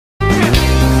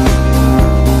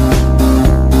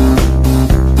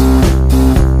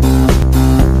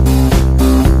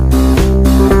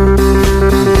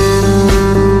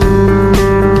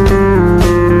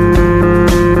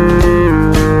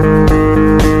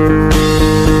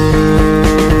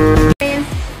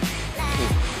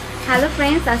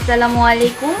Viewers আসসালামু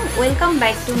আলাইকুম, welcome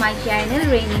back to my channel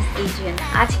Rhaenys kitchen.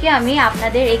 আজকে আমি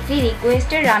আপনাদের একটি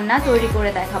রিকোয়েস্টের রান্না তৈরি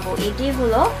করে দেখাবো। এটি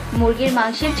হলো মুরগির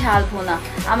মাংসের ঝাল ভুনা।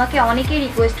 আমাকে অনেকে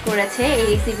রিকোয়েস্ট করেছে এই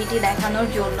রেসিপিটি দেখানোর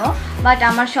জন্য, বাট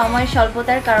আমার সময়ের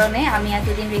স্বল্পতার কারণে আমি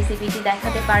এতদিন রেসিপিটি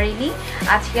দেখাতে পারিনি।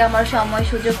 আজকে আমার সময়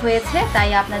সুযোগ হয়েছে, তাই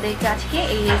আপনাদেরকে আজকে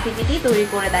এই রেসিপিটি তৈরি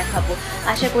করে দেখাবো।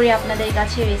 আশা করি আপনাদের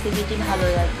কাছে রেসিপিটি ভালো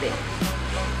লাগবে।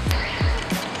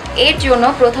 এর জন্য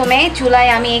প্রথমে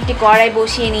চুলায় আমি একটি কড়াই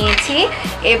বসিয়ে নিয়েছি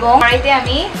এবং কড়াইতে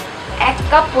আমি 1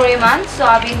 কাপ পরিমাণ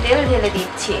সয়াবিন তেল ঢেলে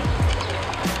দিচ্ছি।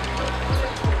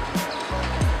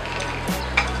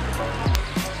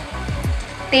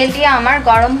 তেলটি আমার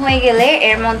গরম হয়ে গেলে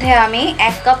এর মধ্যে আমি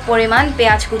 1 কাপ পরিমাণ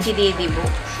পেঁয়াজ কুচি দিয়ে দিব।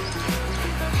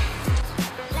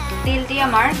 তেলটি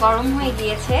আমার গরম হয়ে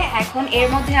গিয়েছে, এখন এর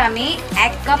মধ্যে আমি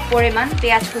 1 কাপ পরিমাণ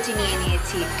পেঁয়াজ কুচি নিয়ে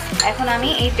নিয়েছি। এখন আমি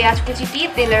এই পেঁয়াজ কুচিটি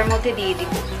তেলের মধ্যে দিয়ে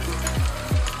দিব।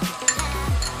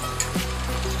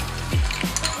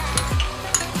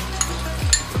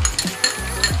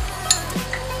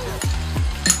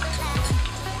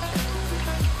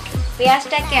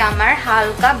 পেঁয়াজটাকে আমার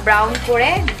হালকা ব্রাউন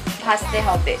করে ভাজতে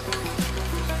হবে।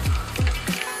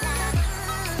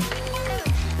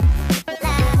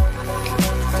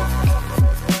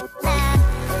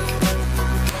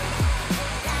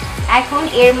 এখন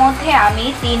এর মধ্যে আমি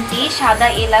 3টি সাদা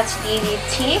এলাচ দিয়ে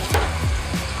দিচ্ছি।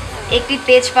 একটি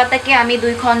তেজপাতাকে আমি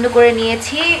 2 খণ্ড করে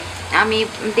নিয়েছি, আমি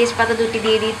তেজপাতা 2টি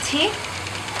দিয়ে দিচ্ছি।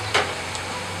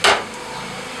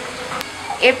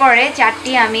 এরপরে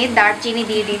 4টি আমি দারচিনি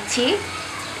দিয়ে দিচ্ছি,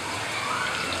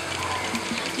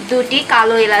 2টি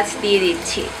কালো এলাচ দিয়ে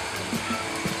দিচ্ছি।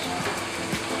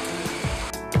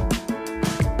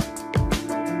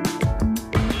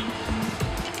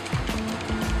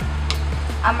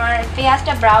 আমার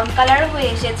পেঁয়াজটা ব্রাউন কালার হয়ে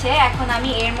এসেছে, এখন আমি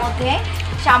এর মধ্যে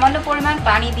সামান্য পরিমাণ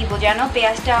পানি দিব যেন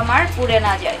পেঁয়াজটা আমার পুড়ে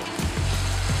না যায়।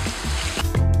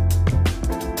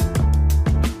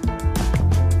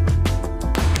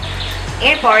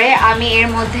 এরপরে আমি এর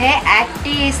মধ্যে 1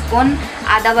 টিস্পুন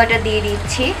আদা বাটা দিয়ে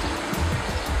দিচ্ছি,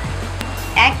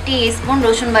 1 টিস্পুন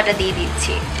রসুন বাটা দিয়ে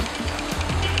দিচ্ছি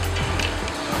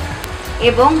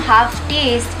এবং 1/2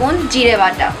 টিস্পুন জিরে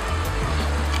বাটা।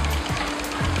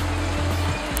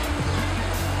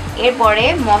 এরপরে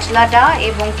মশলাটা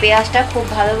এবং পেঁয়াজটা খুব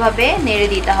ভালোভাবে নেড়ে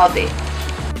দিতে হবে।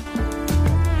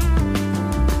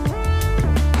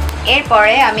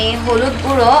 এরপরে আমি হলুদ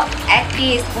গুঁড়ো 1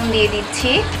 টিস্পুন দিয়ে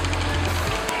দিচ্ছি,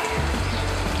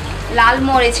 লাল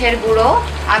মরিচের গুঁড়ো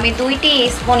আমি 2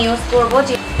 টিস্পুন ইউজ করব।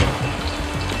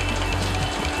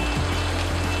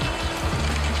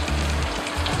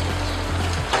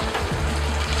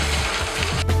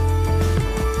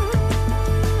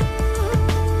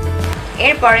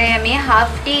 এরপরে আমি 1/2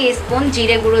 টিস্পুন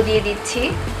জিরে গুঁড়ো দিয়ে দিচ্ছি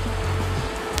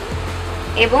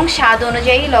এবং স্বাদ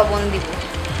অনুযায়ী লবণ দিব।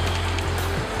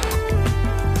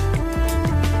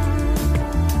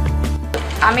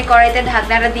 আমি কড়াইতে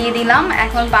ঢাকনাটা দিয়ে দিলাম।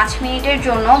 এখন 5 মিনিটের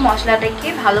জন্য মশলাটাকে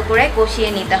ভালো করে কষিয়ে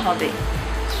নিতে হবে।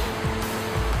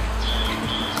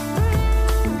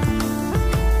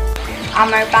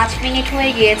 আমার 5 মিনিট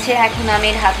হয়ে গিয়েছে, এখন আমি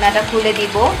ঢাকনাটা খুলে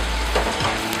দিব।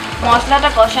 মশলাটা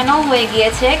কষানো হয়ে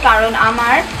গিয়েছে, কারণ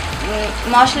আমার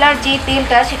মশলার যে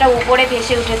তেলটা সেটা উপরে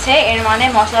ভেসে উঠেছে, এর মানে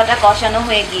মশলাটা কষানো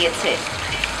হয়ে গিয়েছে।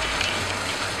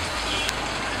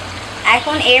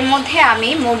 এখন এর মধ্যে আমি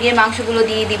মুরগির মাংসগুলো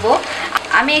দিয়ে দিব।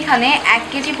 আমি এখানে 1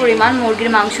 কেজি পরিমাণ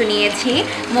মুরগির মাংস নিয়েছি।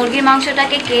 মুরগির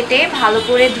মাংসটাকে কেটে ভালো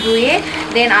করে ধুয়ে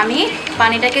দেন আমি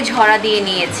পানিটাকে ঝরা দিয়ে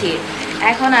নিয়েছি।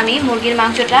 এখন আমি মুরগির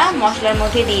মাংসটা মশলার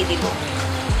মধ্যে দিয়ে দিব।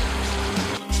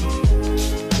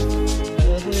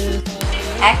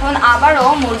 এখন আবারও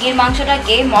মুরগির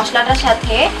মাংসটাকে মশলাটার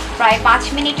সাথে প্রায় 5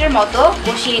 মিনিটের মতো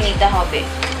কষিয়ে নিতে হবে।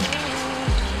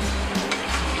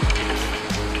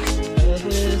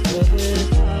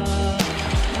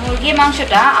 মুরগির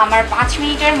মাংসটা আমার 5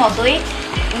 মিনিটের মতোই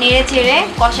নেড়ে চেড়ে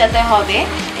কষাতে হবে।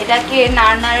 এটাকে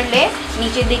নাড়লে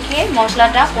নিচের দিকে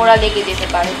মশলাটা পোড়া লেগে যেতে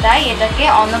পারে, তাই এটাকে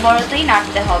অনবরতই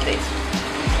নাড়তে হবে।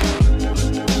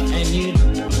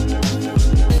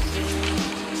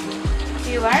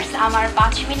 ভিউয়ার্স, আমার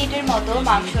 5 মিনিটের মতো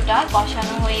মাংসটা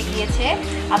কষানো হয়ে গিয়েছে।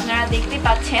 আপনারা দেখতে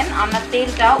পাচ্ছেন আমার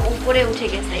তেলটা উপরে উঠে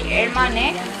গেছে, এর মানে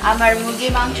আমার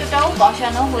মুরগির মাংসটাও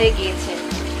কষানো হয়ে গিয়েছে।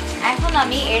 এখন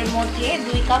আমি এর মধ্যে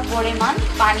 2 কাপ পরিমাণ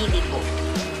পানি দিব।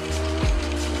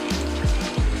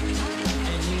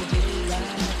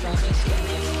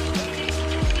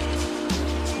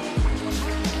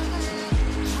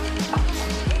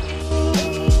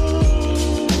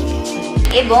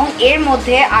 এবং এর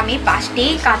মধ্যে আমি 5টি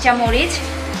কাঁচামরিচ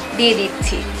দিয়ে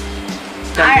দিচ্ছি।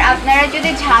 আর আপনারা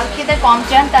যদি ঝাল খেতে কম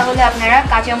চান তাহলে আপনারা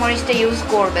কাঁচামরিচটা ইউজ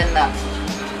করবেন না।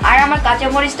 আর আমার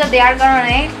কাঁচামরিচটা দেওয়ার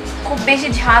কারণে খুব বেশি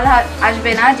ঝাল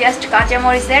আসবে না, জাস্ট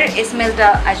কাঁচামরিচের স্মেলটা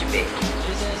আসবে।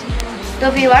 তো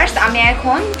ভিউয়ার্স, আমি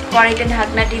এখন কড়াইতে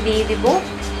ঢাকনাটি দিয়ে দিব।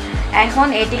 এখন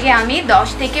এটিকে আমি 10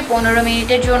 থেকে 15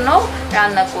 মিনিটের জন্য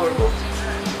রান্না করব।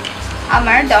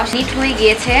 আমার 10 মিনিট হয়ে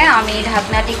গিয়েছে, আমি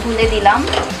ঢাকনাটি খুলে দিলাম।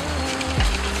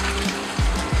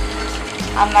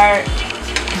 আমার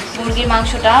মুরগির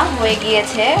মাংসটা হয়ে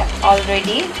গিয়েছে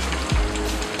অলরেডি।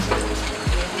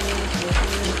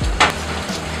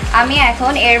 আমি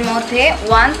এখন এর মধ্যে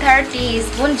 1/3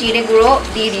 টিস্পুন জিরে গুঁড়ো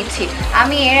দিয়ে দিচ্ছি।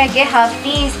 আমি এর আগে 1/2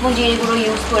 টিস্পুন জিরে গুঁড়ো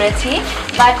ইউজ করেছি,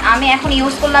 বাট আমি এখন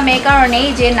ইউজ করলাম এই কারণেই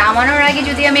যে নামানোর আগে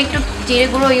যদি আমি একটু জিরে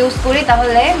গুঁড়ো ইউজ করি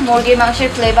তাহলে মুরগির মাংসের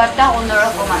ফ্লেভারটা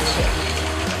অন্যরকম আসে,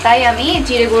 তাই আমি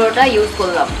জিরে গুঁড়োটা ইউজ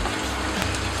করলাম।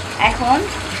 এখন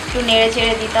একটু নেড়ে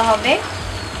চেড়ে দিতে হবে।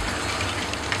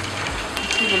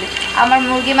 আমার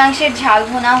মুরগি মাংসের ঝাল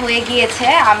ভুনা হয়ে গিয়েছে,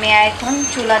 আমি এখন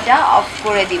চুলাটা অফ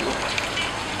করে দিব।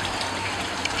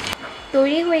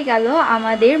 তৈরি হয়ে গেল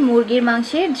আমাদের মুরগির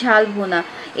মাংসের ঝাল ভুনা।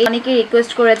 অনেকে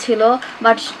রিকোয়েস্ট করেছিল,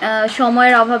 বাট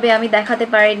সময়ের অভাবে আমি দেখাতে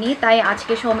পারিনি, তাই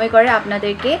আজকে সময় করে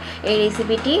আপনাদেরকে এই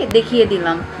রেসিপিটি দেখিয়ে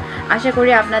দিলাম। আশা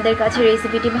করি আপনাদের কাছে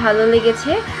রেসিপিটি ভালো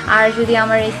লেগেছে। আর যদি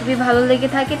আমার রেসিপি ভালো লেগে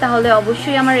থাকে তাহলে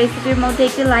অবশ্যই আমার রেসিপির মধ্যে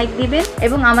একটি লাইক দিবেন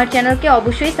এবং আমার চ্যানেলকে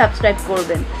অবশ্যই সাবস্ক্রাইব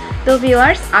করবেন। তো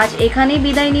ভিউয়ার্স, আজ এখানেই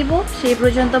বিদায় নিব। সেই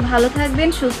পর্যন্ত ভালো থাকবেন,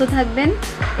 সুস্থ থাকবেন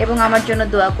এবং আমার জন্য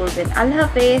দোয়া করবেন। আল্লাহ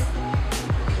হাফেজ।